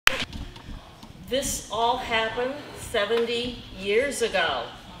This all happened 70 years ago.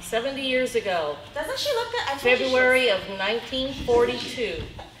 70 years ago. Doesn't she look good? February of 1942.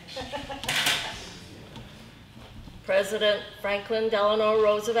 President Franklin Delano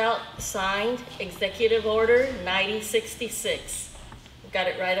Roosevelt signed Executive Order 9066. I've got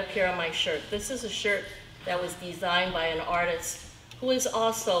it right up here on my shirt. This is a shirt that was designed by an artist who is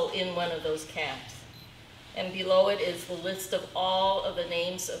also in one of those camps. And below it is the list of all of the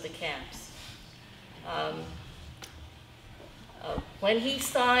names of the camps. When he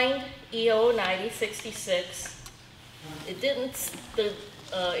signed EO 9066, the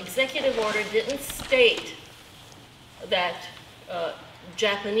executive order didn't state that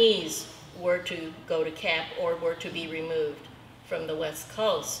Japanese were to go to camp or were to be removed from the West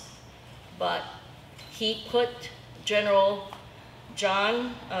Coast. But he put General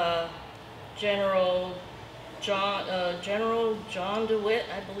John DeWitt,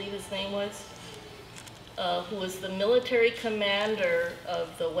 I believe his name was, who was the military commander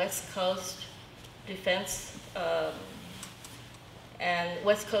of the West Coast Defense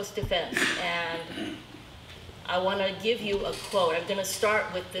and I want to give you a quote. I'm going to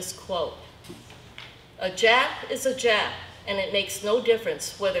start with this quote. "A Jap is a Jap, and it makes no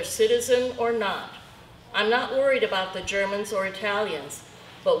difference whether citizen or not. I'm not worried about the Germans or Italians,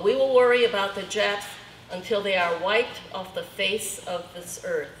 but we will worry about the Japs until they are wiped off the face of this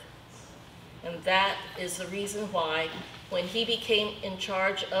earth." And that is the reason why, when he became in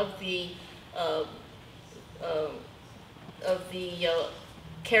charge of the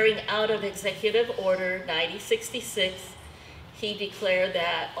carrying out of Executive Order 9066, he declared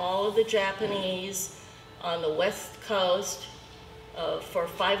that all of the Japanese on the West Coast for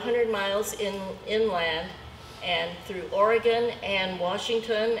 500 miles inland and through Oregon and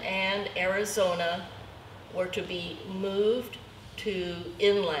Washington and Arizona were to be moved to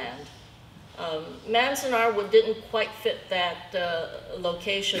inland. Manzanar didn't quite fit that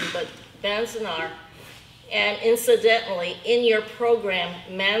location, but Manzanar, and incidentally, in your program,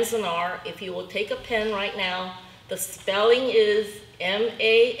 Manzanar, if you will take a pen right now, the spelling is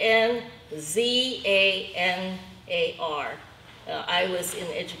M-A-N-Z-A-N-A-R. I was in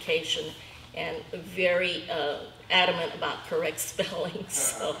education and very adamant about correct spelling,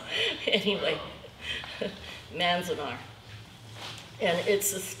 so anyway, Manzanar. And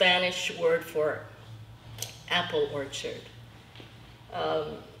it's a Spanish word for apple orchard.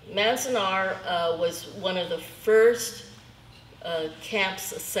 Manzanar was one of the first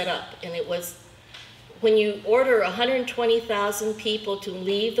camps set up, and it was when you order 120,000 people to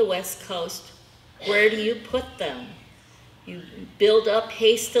leave the West Coast, where do you put them? You build up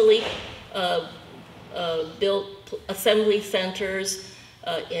hastily, built assembly centers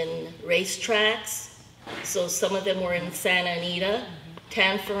in racetracks. So some of them were in Santa Anita,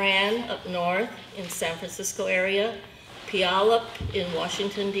 Tanforan up north in San Francisco area, Puyallup in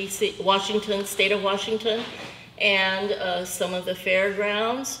Washington, D.C., Washington, state of Washington, and some of the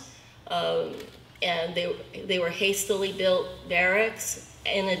fairgrounds. And they were hastily built barracks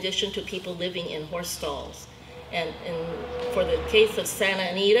in addition to people living in horse stalls. And for the case of Santa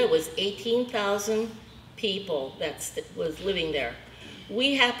Anita, it was 18,000 people that was living there.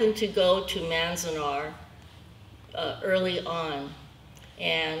 We happened to go to Manzanar early on,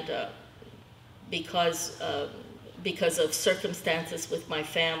 and because of circumstances with my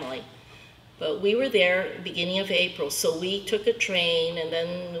family. But we were there beginning of April, so we took a train, and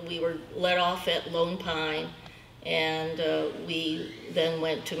then we were let off at Lone Pine, and we then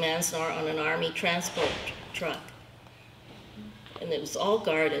went to Manzanar on an Army transport truck. And it was all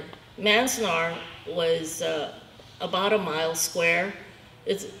guarded. Manzanar was about a mile square.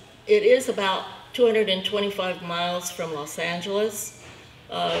 It is about 225 miles from Los Angeles.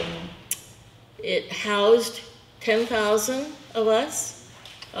 It housed 10,000 of us.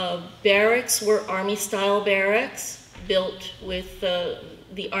 Barracks were Army-style barracks built with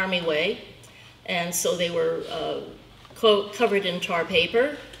the Army way. And so they were covered in tar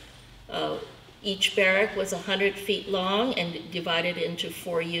paper. Each barrack was 100 feet long and divided into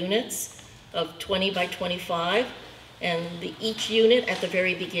 4 units of 20 by 25. And each unit at the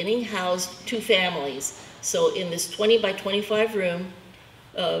very beginning housed 2 families. So in this 20 by 25 room,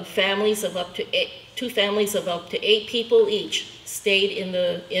 2 families of up to 8 people each stayed in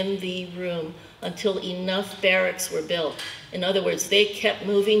the room until enough barracks were built. In other words, they kept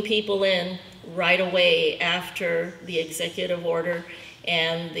moving people in right away after the executive order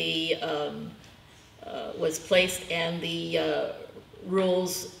and the was placed, and the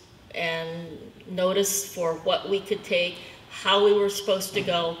rules and notice for what we could take, how we were supposed to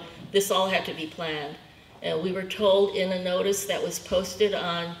go. This all had to be planned. And we were told in a notice that was posted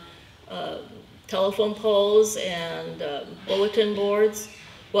on telephone poles and bulletin boards,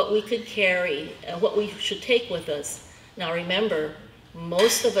 what we could carry, what we should take with us. Now remember,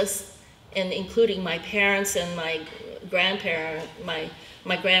 most of us, and including my parents and my grandparent, my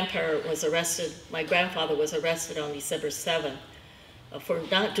grandparent was arrested, my grandfather was arrested on December 7th for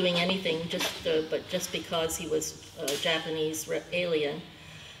not doing anything, but just because he was a Japanese alien.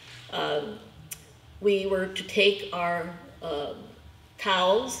 We were to take our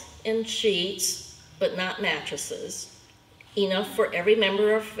towels and sheets, but not mattresses, enough for every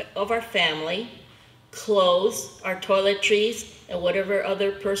member of our family, clothes, our toiletries, and whatever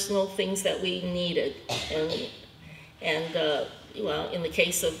other personal things that we needed. Well, in the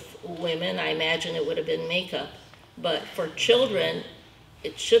case of women, I imagine it would have been makeup. But for children,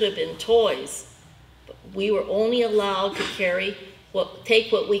 it should have been toys. But we were only allowed to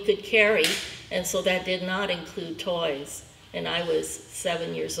take what we could carry, and so that did not include toys. And I was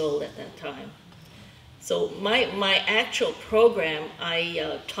 7 years old at that time. So my actual program,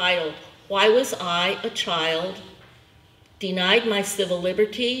 I titled, "Why Was I a Child, Denied My Civil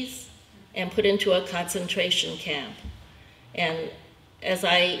Liberties, and Put into a Concentration Camp?" And as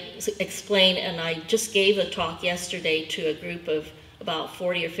I explained, and I just gave a talk yesterday to a group of about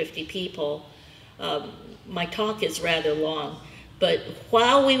 40 or 50 people, my talk is rather long, but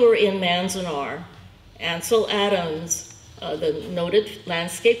while we were in Manzanar, Ansel Adams, the noted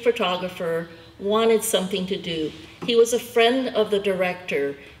landscape photographer, wanted something to do. He was a friend of the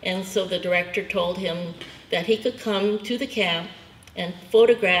director, and so the director told him that he could come to the camp and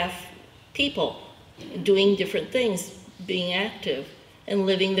photograph people doing different things, being active and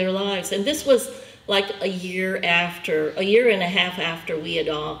living their lives. And this was like a year and a half after we had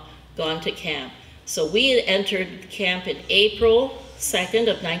all gone to camp. So we had entered camp in April 2nd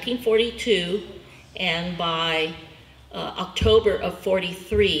of 1942, and by October of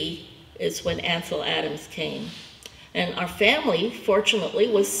 43 is when Ansel Adams came. And our family, fortunately,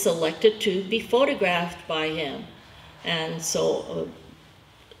 was selected to be photographed by him. And so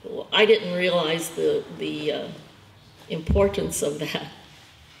I didn't realize the importance of that,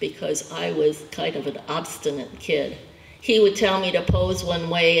 because I was kind of an obstinate kid. He would tell me to pose one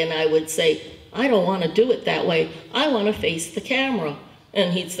way, and I would say, "I don't want to do it that way. I want to face the camera."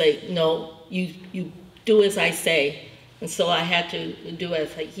 And he'd say, "No, you do as I say." And so I had to do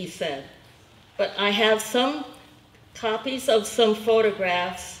as he said. But I have some copies of some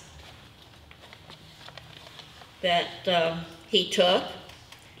photographs that he took,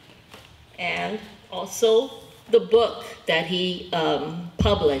 and also the book that he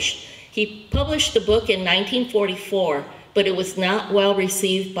published. He published the book in 1944, but it was not well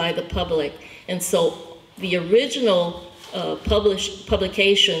received by the public. And so the original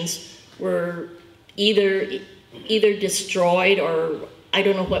publications were either destroyed, or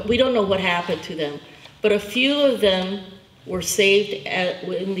we don't know what happened to them. But a few of them were saved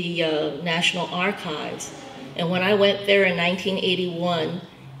in the National Archives. And when I went there in 1981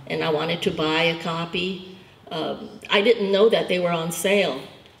 and I wanted to buy a copy, I didn't know that they were on sale,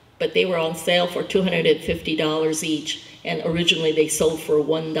 but they were on sale for $250 each, and originally they sold for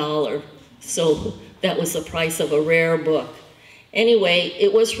 $1. So that was the price of a rare book. Anyway,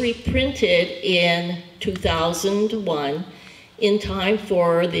 it was reprinted in 2001 in time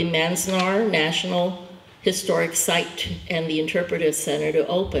for the Manzanar National Historic Site and the Interpretive Center to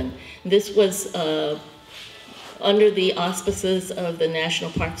open. This was under the auspices of the National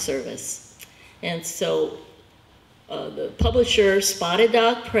Park Service. And so the publisher, Spotted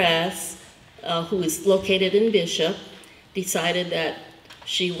Dog Press, who is located in Bishop, decided that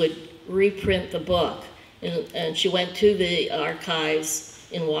she would reprint the book. And she went to the archives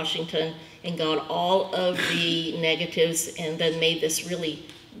in Washington and got all of the negatives, and then made this really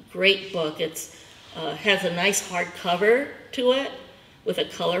great book. It has a nice hardcover to it with a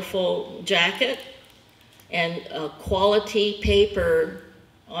colorful jacket and quality paper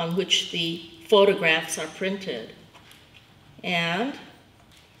on which the photographs are printed. And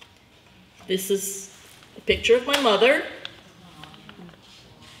this is a picture of my mother.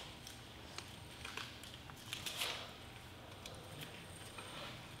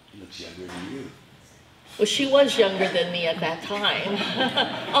 Looks younger than you. Well, she was younger than me at that time.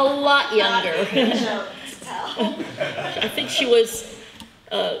 A lot younger. I think she was,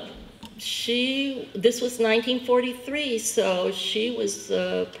 this was 1943, so she was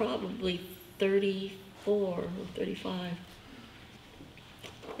probably 34 or 35.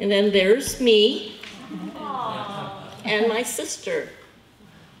 And then there's me. Aww. And my sister.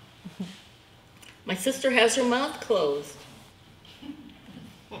 My sister has her mouth closed.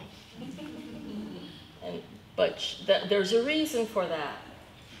 But there's a reason for that.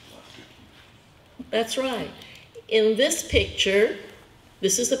 That's right. In this picture,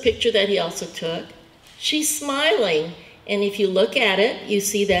 this is a picture that he also took, she's smiling. And if you look at it, you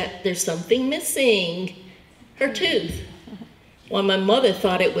see that there's something missing, her tooth. Well, my mother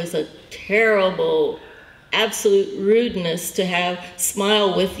thought it was a terrible, absolute rudeness to have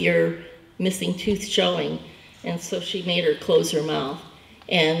smile with your missing tooth showing. And so she made her close her mouth.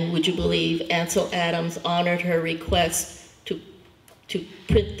 And would you believe Ansel Adams honored her request to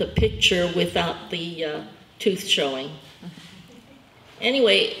print the picture without the tooth showing.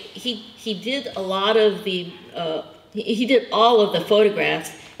 Anyway, he did a lot of the, he did all of the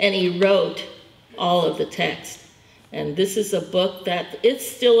photographs, and he wrote all of the text. And this is a book that it's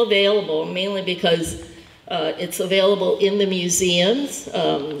still available, mainly because it's available in the museums,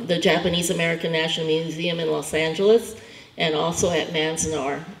 the Japanese American National Museum in Los Angeles, and also at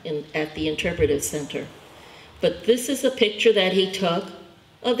Manzanar at the Interpretive Center. But this is a picture that he took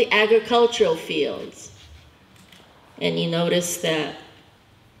of the agricultural fields. And you notice that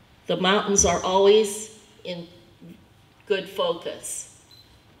the mountains are always in good focus.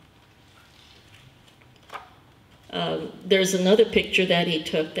 There's another picture that he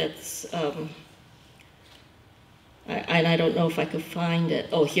took that's, and I don't know if I could find it.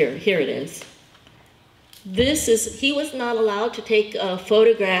 Oh, here it is. This is, he was not allowed to take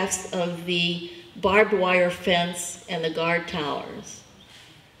photographs of the barbed wire fence and the guard towers.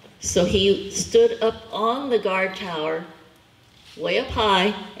 So he stood up on the guard tower, way up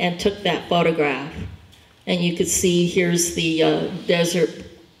high, and took that photograph. And you could see here's the desert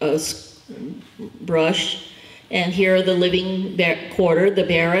brush, and here are the living quarter, the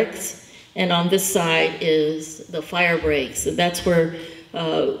barracks, and on this side is the fire breaks. And that's where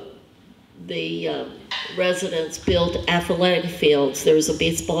the residents built athletic fields. There was a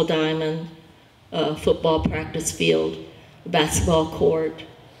baseball diamond, football practice field, basketball court,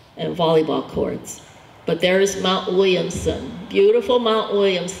 and volleyball courts. But there's Mount Williamson, beautiful Mount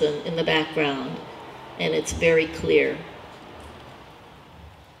Williamson in the background, and it's very clear.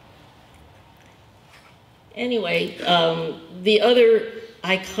 Anyway, the other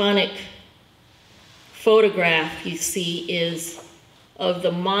iconic photograph you see is of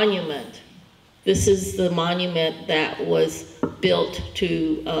the monument. This is the monument that was built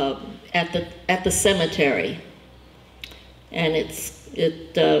to at the cemetery, and it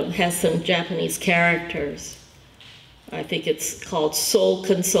has some Japanese characters. I think it's called Soul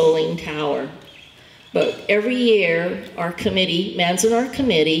Consoling Tower. But every year, our committee, Manzanar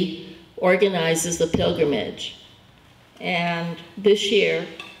Committee, organizes the pilgrimage. And this year,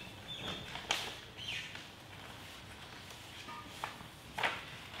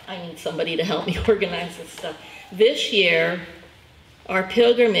 I need somebody to help me organize this stuff. This year, our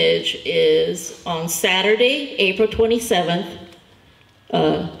pilgrimage is on Saturday, April 27th.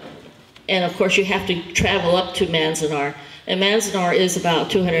 And of course, you have to travel up to Manzanar. And Manzanar is about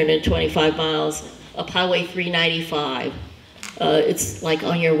 225 miles up Highway 395. It's like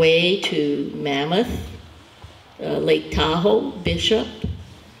on your way to Mammoth, Lake Tahoe, Bishop,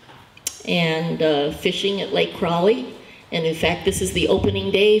 and fishing at Lake Crowley. And in fact, this is the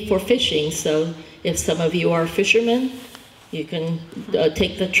opening day for fishing. So if some of you are fishermen, you can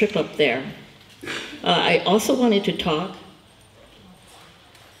take the trip up there. I also wanted to talk.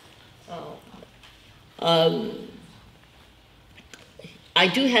 I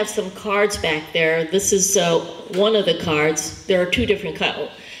do have some cards back there. This is one of the cards. There are two different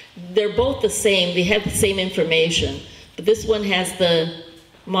cards. They're both the same. They have the same information. But this one has the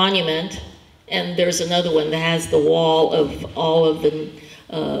monument, and there's another one that has the wall of all of the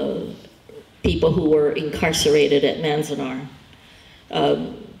people who were incarcerated at Manzanar.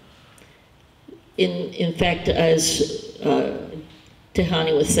 In fact, as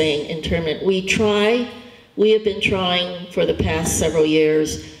Tehani was saying, internment, we have been trying for the past several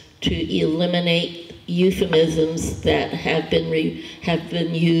years to eliminate euphemisms that have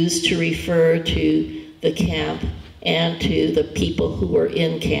been used to refer to the camp and to the people who were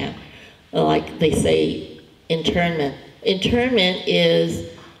in camp. Like they say, internment. Internment is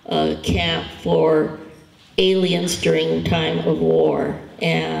a camp for aliens during time of war.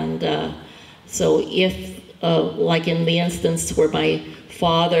 And so if, like in the instance where my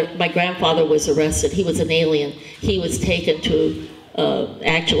grandfather was arrested, he was an alien. He was taken to,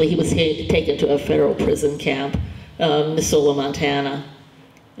 actually he was taken to a federal prison camp, Missoula, Montana.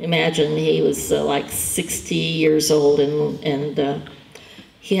 Imagine he was like 60 years old and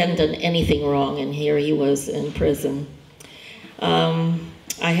he hadn't done anything wrong, and here he was in prison. I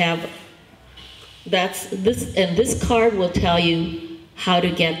have, this card will tell you how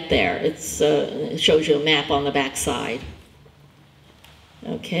to get there. it shows you a map on the back side.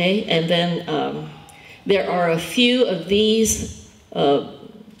 Okay, and then There are a few of these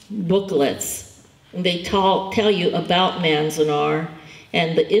booklets, and they tell you about Manzanar.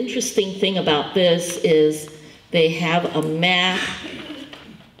 And the interesting thing about this is they have a map,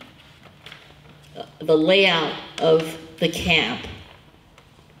 the layout of the camp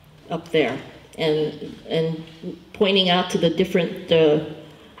up there, and pointing out to the different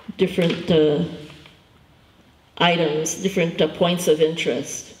items, different points of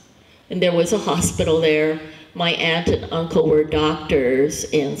interest. And there was a hospital there. My aunt and uncle were doctors,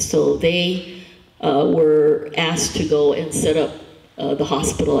 and so they were asked to go and set up the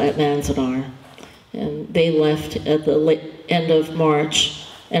hospital at Manzanar. And they left at the end of March,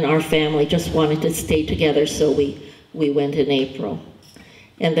 and our family just wanted to stay together, so we went in April.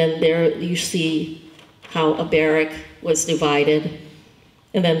 And then there you see how a barrack was divided,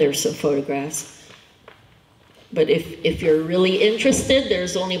 and then there's some photographs. But if you're really interested,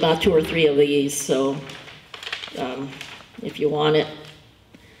 there's only about 2 or 3 of these, so if you want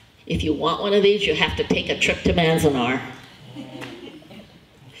one of these, you have to take a trip to Manzanar.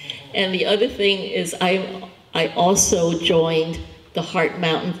 And the other thing is I also joined the Heart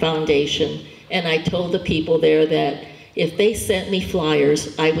Mountain Foundation, and I told the people there that if they sent me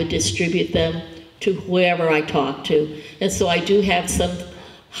flyers, I would distribute them to whoever I talked to. And so I do have some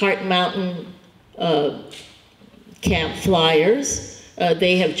Heart Mountain camp flyers.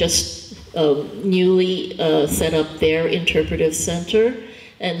 They have just newly set up their interpretive center,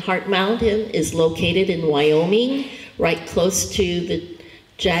 and Heart Mountain is located in Wyoming, right close to the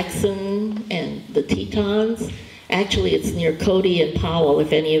Jackson and the Tetons. Actually, it's near Cody and Powell,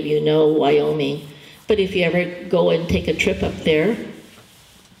 if any of you know Wyoming. But if you ever go and take a trip up there,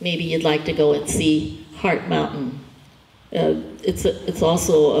 maybe you'd like to go and see Heart Mountain. It's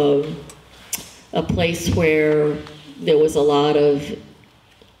also a place where there was a lot of,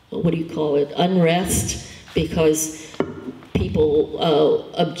 what do you call it, unrest, because people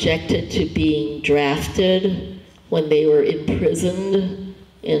objected to being drafted when they were imprisoned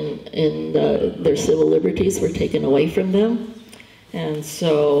and their civil liberties were taken away from them. And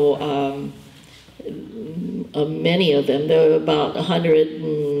so many of them, there were about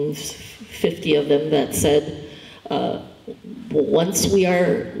 150 of them that said, once we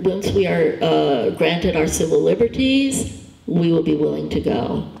are granted our civil liberties, we will be willing to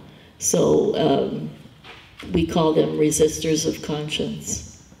go. So we call them resistors of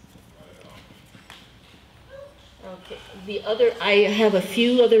conscience. Okay. I have a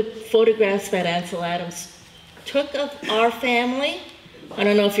few other photographs that Ansel Adams took of our family. I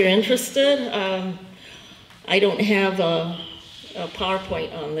don't know if you're interested. I don't have a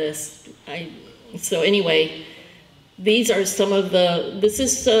PowerPoint on this. So anyway, these are some of this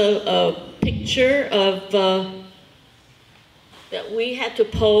is a picture of, that we had to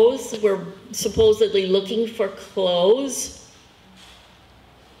pose. We're supposedly looking for clothes.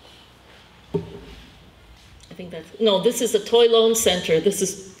 I think that's, no, this is the Toy Loan Center. This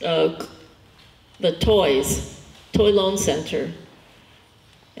is the Toy Loan Center.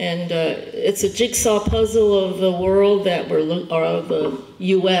 And it's a jigsaw puzzle of the world that or of the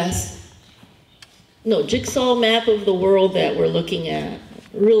U.S. No, jigsaw map of the world that we're looking at.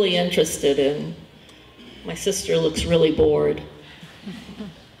 Really interested in. My sister looks really bored.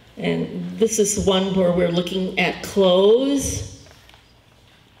 And this is one where we're looking at clothes.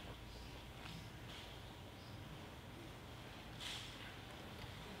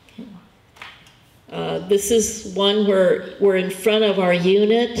 This is one where we're in front of our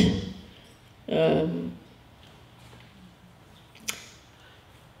unit. And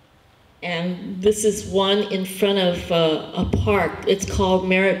this is one in front of a park. It's called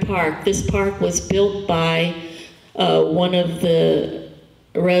Merritt Park. This park was built by one of the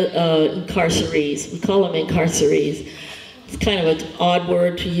incarcerees. We call them incarcerees. It's kind of an odd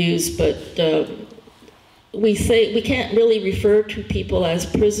word to use, but we say we can't really refer to people as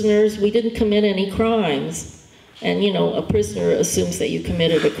prisoners. We didn't commit any crimes. And you know, a prisoner assumes that you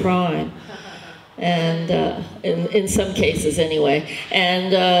committed a crime. And in some cases anyway.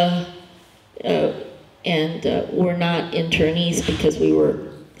 And we're not internees because we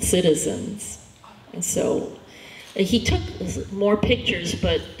were citizens. And so he took more pictures,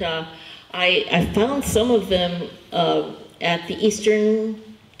 but I found some of them at the Eastern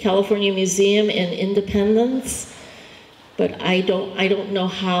California Museum in Independence, but I don't know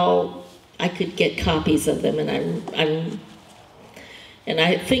how I could get copies of them, and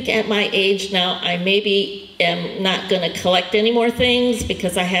I think at my age now, I maybe am not going to collect any more things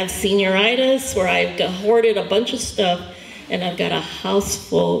because I have senioritis, where I've hoarded a bunch of stuff, and I've got a house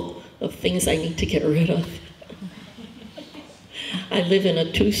full of things I need to get rid of. I live in a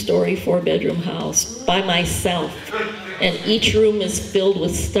 2-story, 4-bedroom house by myself, and each room is filled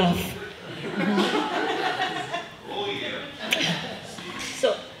with stuff.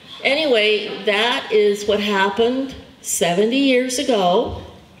 So anyway, that is what happened 70 years ago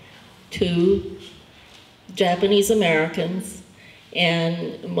to Japanese Americans,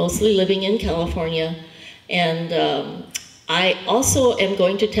 and mostly living in California. And I also am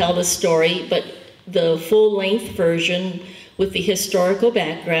going to tell the story, but the full-length version with the historical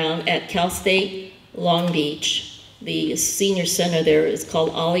background at Cal State Long Beach. The senior center there is called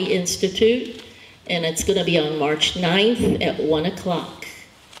Ollie Institute, and it's going to be on March 9th at 1 o'clock.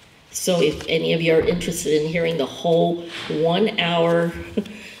 So if any of you are interested in hearing the whole 1 hour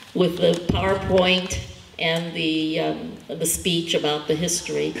with the PowerPoint and the speech about the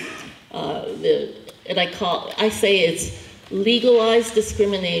history, I say it's legalized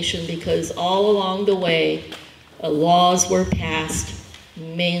discrimination, because all along the way, laws were passed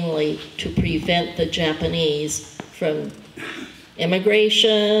mainly to prevent the Japanese from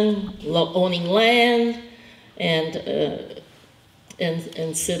immigration, owning land, and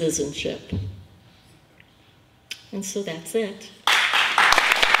citizenship. And so that's it.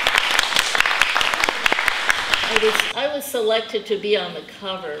 I was selected to be on the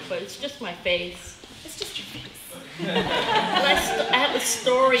cover, but it's just my face. It's just your face. And I have a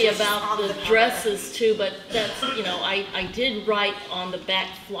story about the dresses too, but that's, you know, I did write on the back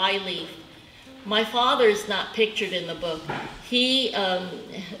flyleaf. My father is not pictured in the book. He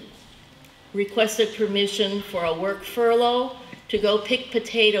requested permission for a work furlough to go pick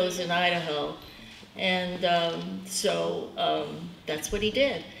potatoes in Idaho. And that's what he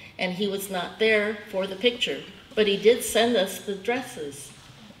did. And he was not there for the picture, but he did send us the dresses.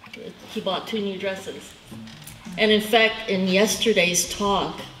 He bought 2 new dresses. And in fact, in yesterday's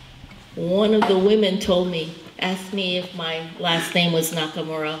talk, one of the women asked me if my last name was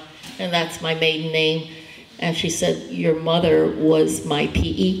Nakamura, and that's my maiden name. And she said, your mother was my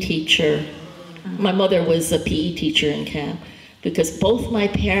PE teacher. My mother was a PE teacher in camp, because both my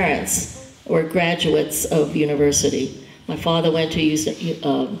parents were graduates of university. My father went to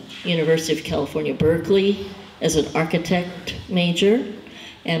University of California, Berkeley, as an architect major,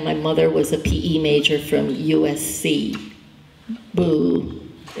 and my mother was a PE major from USC. Boo.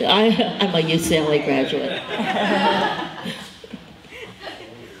 I'm a UCLA graduate.